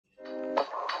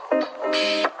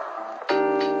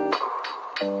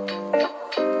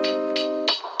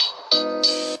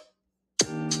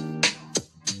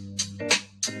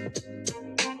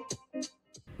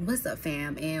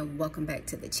and welcome back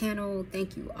to the channel.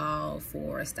 Thank you all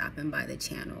for stopping by the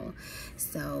channel.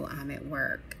 So I'm at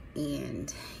work,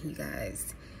 and you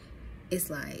guys, it's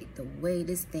like the way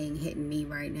this thing hitting me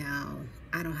right now,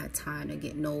 I don't have time to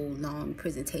get no long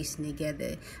presentation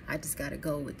together. I just gotta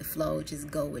go with the flow, just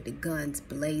go with the guns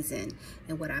blazing.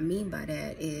 And what I mean by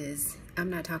that is, I'm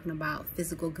not talking about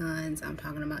physical guns, I'm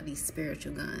talking about these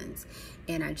spiritual guns.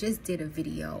 And I just did a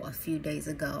video a few days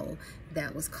ago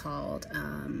that was called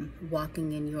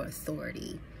Walking in Your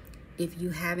Authority. If you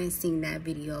haven't seen that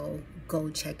video, go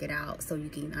check it out so you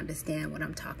can understand what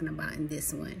I'm talking about in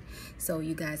this one. So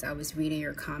you guys, I was reading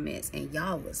your comments and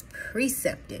y'all was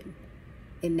precepting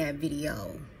in that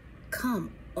video.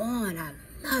 Come on, I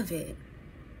love it.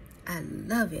 I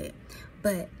love it.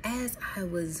 But as I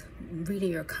was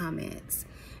reading your comments,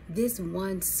 this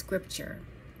one scripture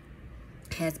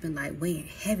has been like weighing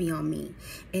heavy on me.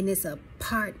 And it's a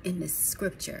part in the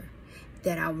scripture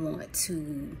that I want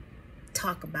to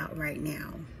talk about right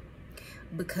now.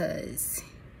 Because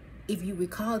if you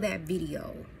recall that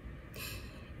video,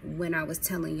 when I was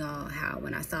telling y'all how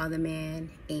when I saw the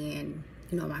man, and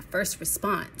you know, my first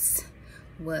response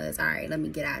was, all right, let me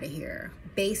get out of here,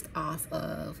 based off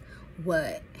of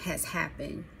what has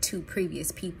happened to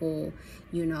previous people,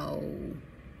 you know,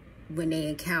 when they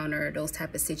encounter those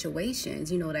type of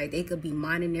situations, you know, like they could be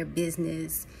minding their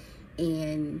business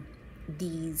and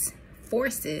these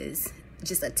forces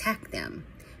just attack them,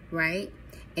 right?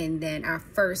 And then our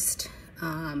first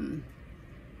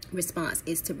response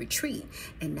is to retreat,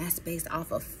 and that's based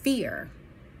off of fear.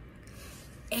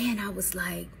 And I was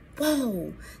like,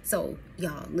 whoa. So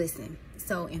y'all listen.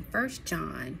 So in 1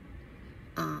 John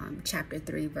chapter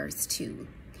 3 verse 2,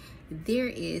 there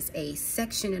is a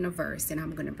section in a verse that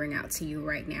I'm going to bring out to you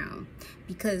right now,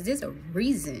 because there's a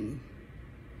reason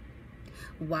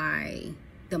why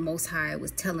the Most High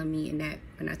was telling me in that,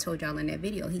 when I told y'all in that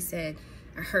video, he said,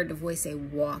 I heard the voice say,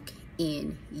 walk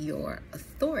in your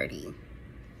authority.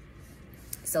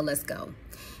 So let's go.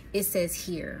 It says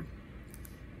here,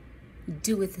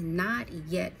 doeth not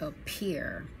yet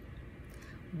appear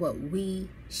what we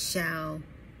shall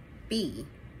be.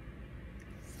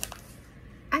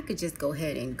 I could just go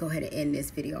ahead and end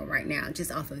this video right now,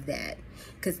 just off of that.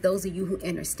 Because those of you who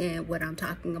understand what I'm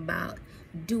talking about,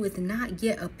 doeth not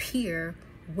yet appear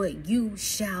what you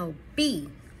shall be.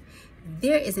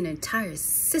 There is an entire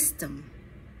system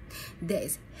that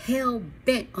is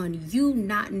hell-bent on you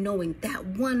not knowing that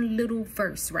one little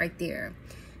verse right there.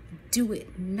 Do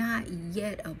it not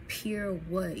yet appear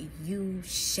what you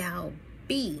shall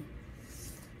be.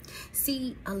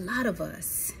 See, a lot of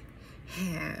us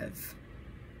have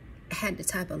had the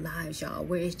type of lives, y'all,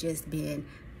 where it's just been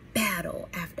battle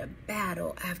after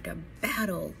battle after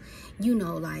battle. You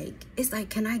know, like, it's like,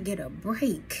 can I get a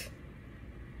break?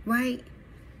 Right?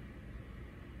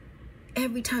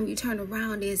 Every time you turn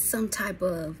around, there's some type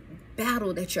of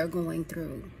battle that you're going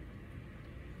through.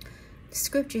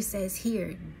 Scripture says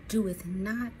here, doeth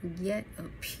not yet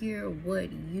appear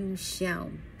what you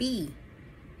shall be.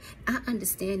 I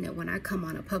understand that when I come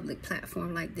on a public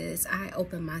platform like this, I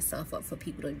open myself up for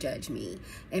people to judge me.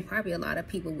 And probably a lot of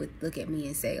people would look at me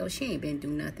and say, oh, she ain't been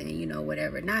through nothing, you know,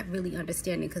 whatever. Not really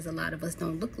understanding, because a lot of us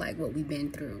don't look like what we've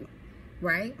been through,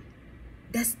 right?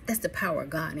 That's the power of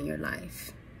God in your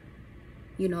life.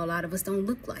 You know, a lot of us don't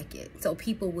look like it. So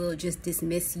people will just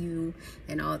dismiss you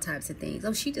and all types of things.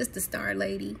 Oh, she just a star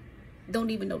lady.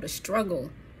 Don't even know the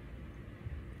struggle.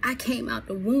 I came out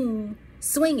the womb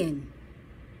swinging.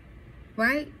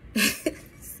 Right?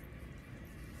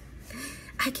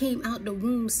 I came out the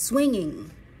womb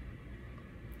swinging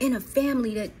in a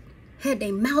family that had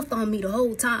their mouth on me the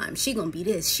whole time. She gonna be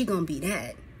this, she gonna be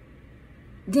that.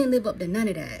 Didn't live up to none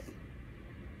of that.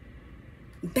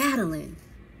 Battling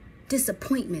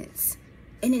disappointments,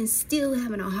 and then still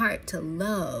having a heart to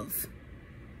love.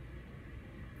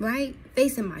 Right?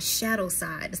 Facing my shadow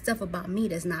side, the stuff about me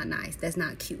that's not nice, that's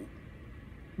not cute.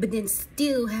 But then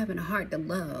still having a heart to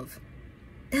love.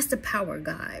 That's the power of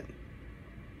God.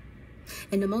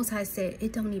 And the Most High said,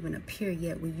 it don't even appear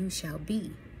yet what you shall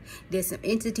be. There's some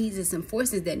entities and some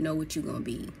forces that know what you're going to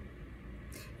be.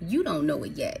 You don't know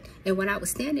it yet. And when I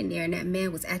was standing there and that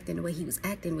man was acting the way he was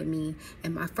acting with me,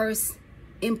 and my first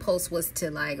impulse was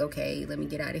to like, okay, let me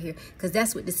get out of here. Because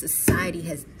that's what this society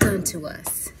has done to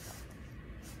us.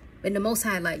 But the Most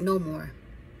High, like, no more.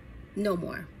 No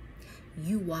more.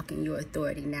 You walk in your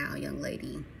authority now, young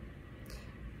lady.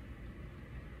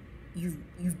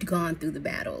 You've gone through the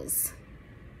battles,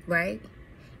 right?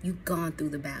 You've gone through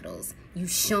the battles.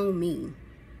 You've shown me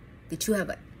that you have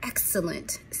an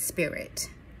excellent spirit.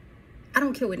 I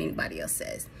don't care what anybody else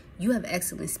says. You have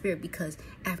excellent spirit because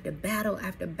after battle,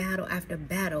 after battle, after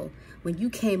battle, when you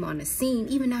came on the scene,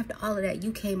 even after all of that,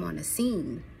 you came on the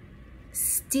scene,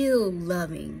 still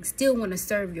loving, still want to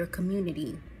serve your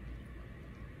community.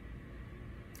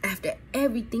 After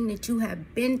everything that you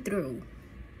have been through.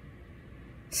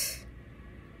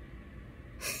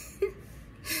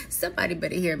 Somebody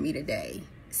better hear me today.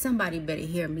 Somebody better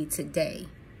hear me today.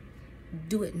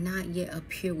 Do it not yet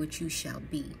appear what you shall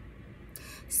be.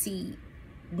 See,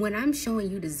 when I'm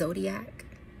showing you the zodiac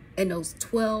and those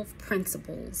 12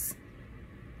 principles,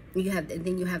 then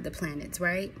you have the planets,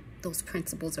 right? Those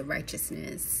principles of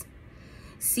righteousness.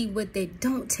 See, what they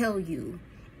don't tell you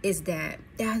is that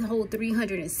whole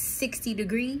 360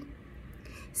 degree,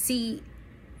 see,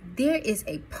 there is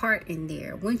a part in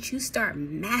there. Once you start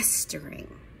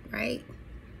mastering, right?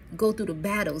 Go through the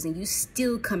battles and you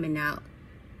still coming out.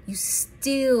 You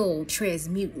still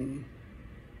transmuting.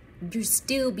 You're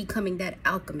still becoming that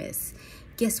alchemist.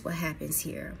 Guess what happens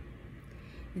here?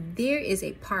 There is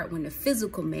a part when the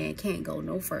physical man can't go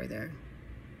no further.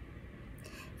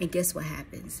 And guess what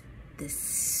happens? The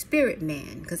spirit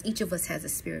man, because each of us has a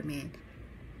spirit man.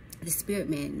 The spirit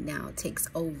man now takes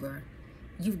over.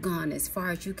 You've gone as far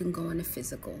as you can go in the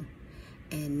physical.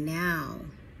 And now,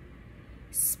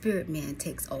 spirit man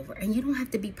takes over. And you don't have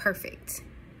to be perfect.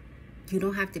 You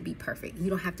don't have to be perfect. You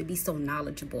don't have to be so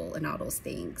knowledgeable and all those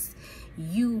things.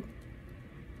 You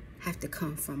have to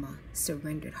come from a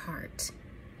surrendered heart.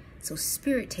 So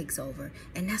spirit takes over.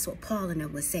 And that's what Paul and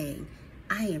them was saying.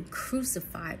 I am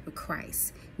crucified with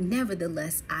Christ.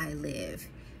 Nevertheless, I live.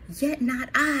 Yet not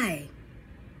I,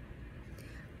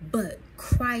 but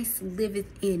Christ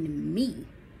liveth in me.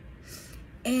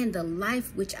 And the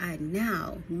life which I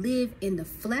now live in the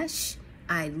flesh,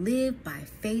 I live by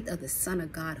faith of the Son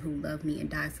of God who loved me and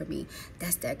died for me.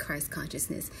 That's that Christ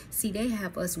consciousness. See, they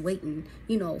have us waiting,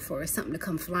 you know, for something to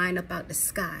come flying up out the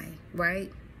sky,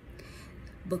 right?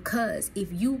 Because if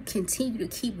you continue to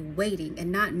keep waiting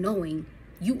and not knowing,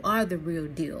 you are the real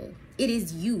deal. It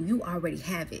is you. You already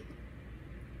have it.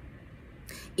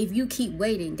 If you keep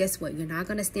waiting, guess what? You're not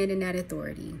going to stand in that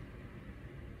authority.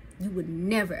 You would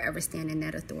never, ever stand in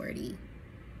that authority.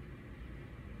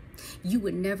 You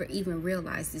would never even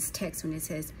realize this text when it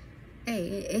says, hey,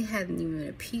 it hasn't even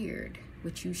appeared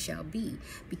what you shall be.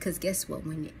 Because guess what?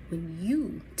 When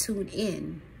you tune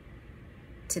in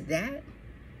to that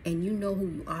and you know who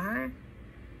you are,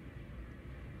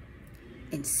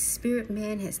 and spirit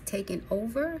man has taken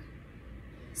over,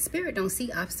 spirit don't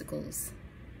see obstacles.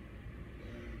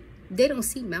 They don't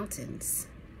see mountains.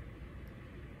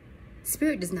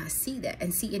 Spirit does not see that.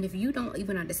 And see, and if you don't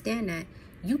even understand that,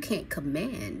 you can't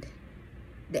command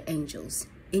the angels.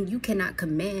 And you cannot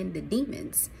command the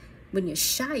demons. When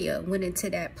Yeshua went into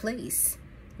that place,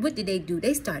 what did they do?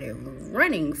 They started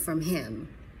running from him.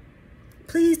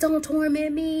 Please don't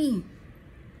torment me.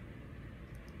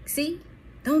 See?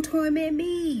 Don't torment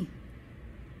me.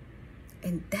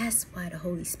 And that's why the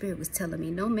Holy Spirit was telling me,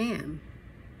 no, ma'am,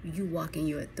 you walk in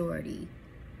your authority.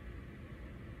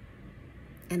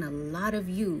 And a lot of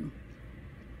you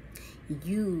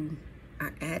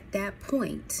are at that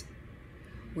point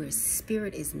where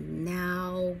spirit is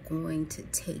now going to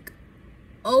take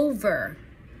over.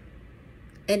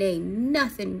 And ain't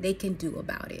nothing they can do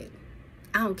about it.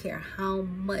 I don't care how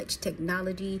much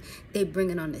technology they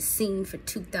bringing on the scene for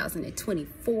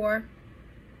 2024.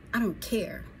 I don't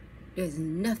care. There's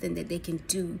nothing that they can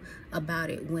do about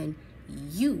it when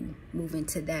you move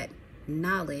into that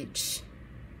knowledge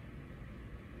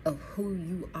of who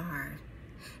you are.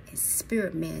 And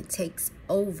spirit man takes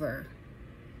over.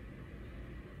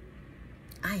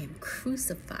 I am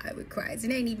crucified with Christ.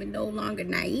 It ain't even no longer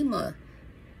Naima.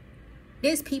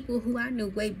 There's people who I knew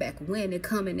way back when they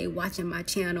come and they watching my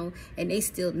channel and they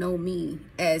still know me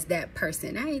as that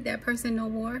person. I ain't that person no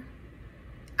more.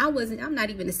 I'm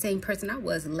not even the same person I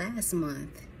was last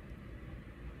month.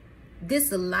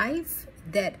 This life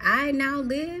that I now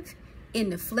live in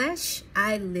the flesh,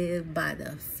 I live by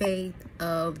the faith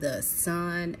of the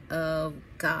Son of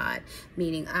God.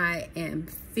 Meaning I am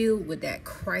filled with that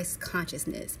Christ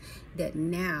consciousness that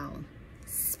now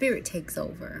spirit takes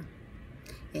over.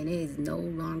 And it is no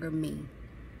longer me.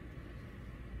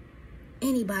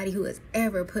 Anybody who has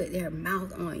ever put their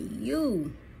mouth on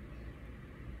you,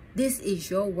 this is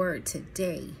your word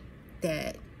today,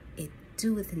 that it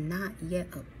doeth not yet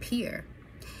appear.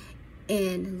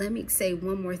 And let me say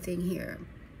one more thing here.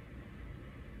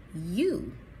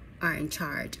 You are in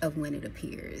charge of when it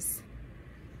appears.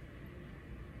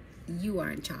 You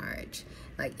are in charge.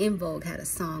 Like En Vogue had a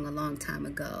song a long time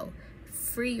ago.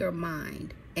 Free your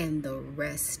mind and the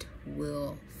rest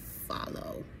will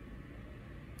follow.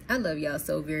 I love y'all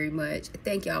so very much.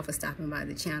 Thank y'all for stopping by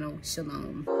the channel.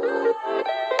 Shalom.